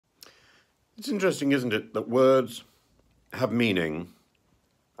It's interesting, isn't it, that words have meaning,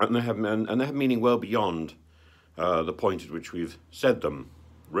 and they have meaning well beyond the point at which we've said them,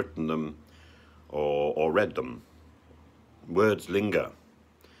 written them, or read them. Words linger,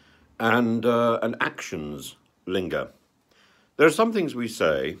 and actions linger. There are some things we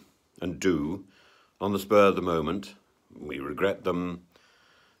say and do on the spur of the moment. We regret them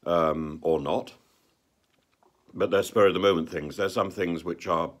or not, but they're spur of the moment things. There's some things which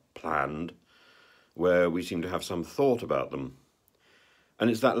are planned, where we seem to have some thought about them. And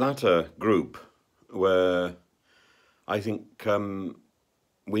it's that latter group where I think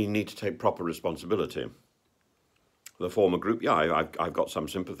we need to take proper responsibility. The former group, yeah, I've got some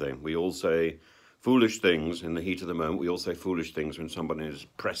sympathy. We all say foolish things in the heat of the moment. We all say foolish things when somebody is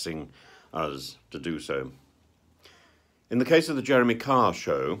pressing us to do so. In the case of the Jeremy Carr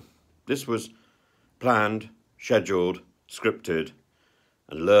show, this was planned, scheduled, scripted,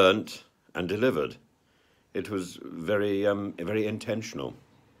 and learnt and delivered. It was very intentional.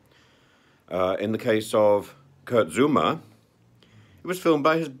 In the case of Zouma, it was filmed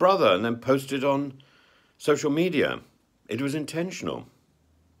by his brother and then posted on social media. It was intentional.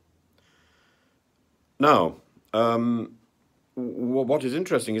 Now, what is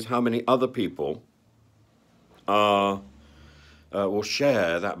interesting is how many other people will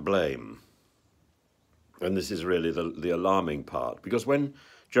share that blame. And this is really the alarming part, because when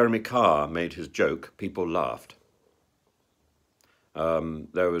Jeremy Carr made his joke, people laughed.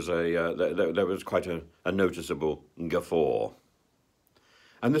 There was quite a noticeable guffaw,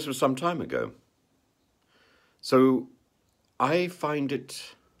 and this was some time ago. So I find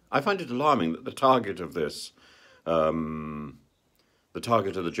it alarming that the target of this, the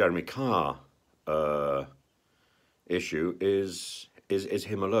target of the Jeremy Carr issue is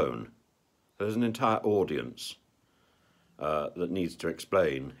him alone. There's an entire audience that needs to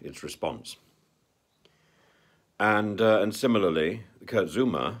explain its response. And similarly, Kurt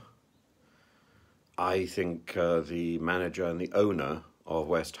Zouma, I think the manager and the owner of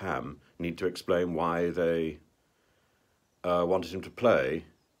West Ham need to explain why they wanted him to play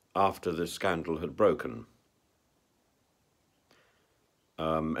after the scandal had broken.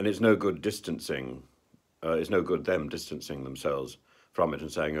 And it's no good distancing, it's no good them distancing themselves from it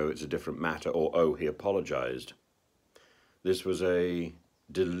and saying, oh, it's a different matter, or oh, he apologised. This was a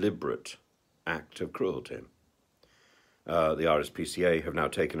deliberate act of cruelty. The RSPCA have now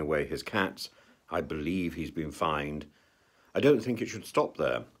taken away his cats. I believe he's been fined. I don't think it should stop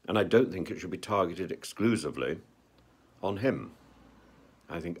there, and I don't think it should be targeted exclusively on him.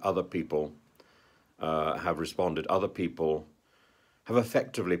 I think other people have responded. Other people have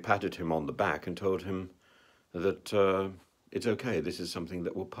effectively patted him on the back and told him that it's okay, this is something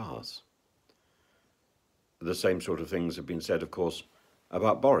that will pass. The same sort of things have been said, of course,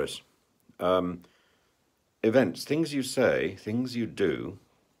 about Boris. Events, things you say, things you do,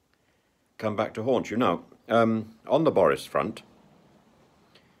 come back to haunt you. Now, on the Boris front,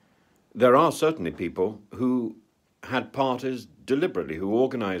 there are certainly people who had parties deliberately, who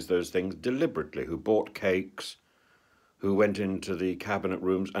organised those things deliberately, who bought cakes, who went into the cabinet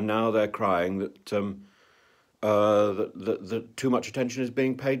rooms, and now they're crying that that too much attention is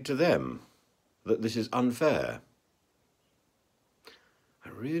being paid to them, that this is unfair. I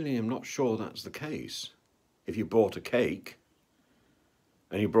really am not sure that's the case. If you bought a cake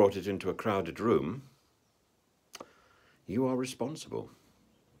and you brought it into a crowded room, you are responsible.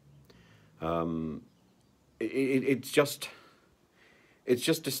 It's just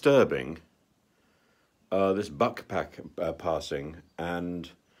disturbing, this buck passing, and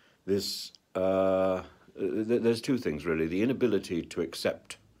this. There's two things really: the inability to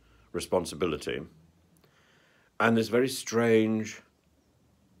accept responsibility, and this very strange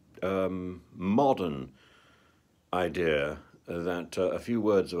modern idea that a few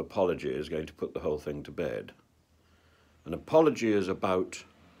words of apology is going to put the whole thing to bed. An apology is about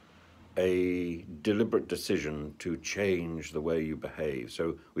a deliberate decision to change the way you behave.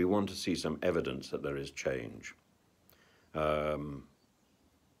 So we want to see some evidence that there is change.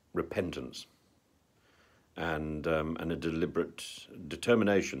 Repentance. And a deliberate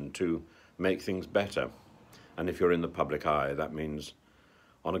determination to make things better. And if you're in the public eye, that means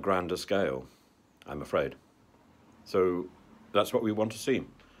on a grander scale, I'm afraid. So that's what we want to see.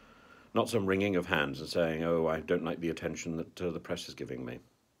 Not some wringing of hands and saying, oh, I don't like the attention that the press is giving me.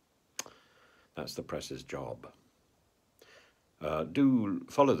 That's the press's job. Do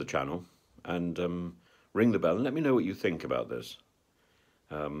follow the channel and ring the bell and let me know what you think about this.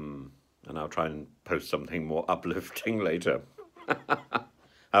 And I'll try and post something more uplifting later.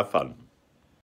 Have fun.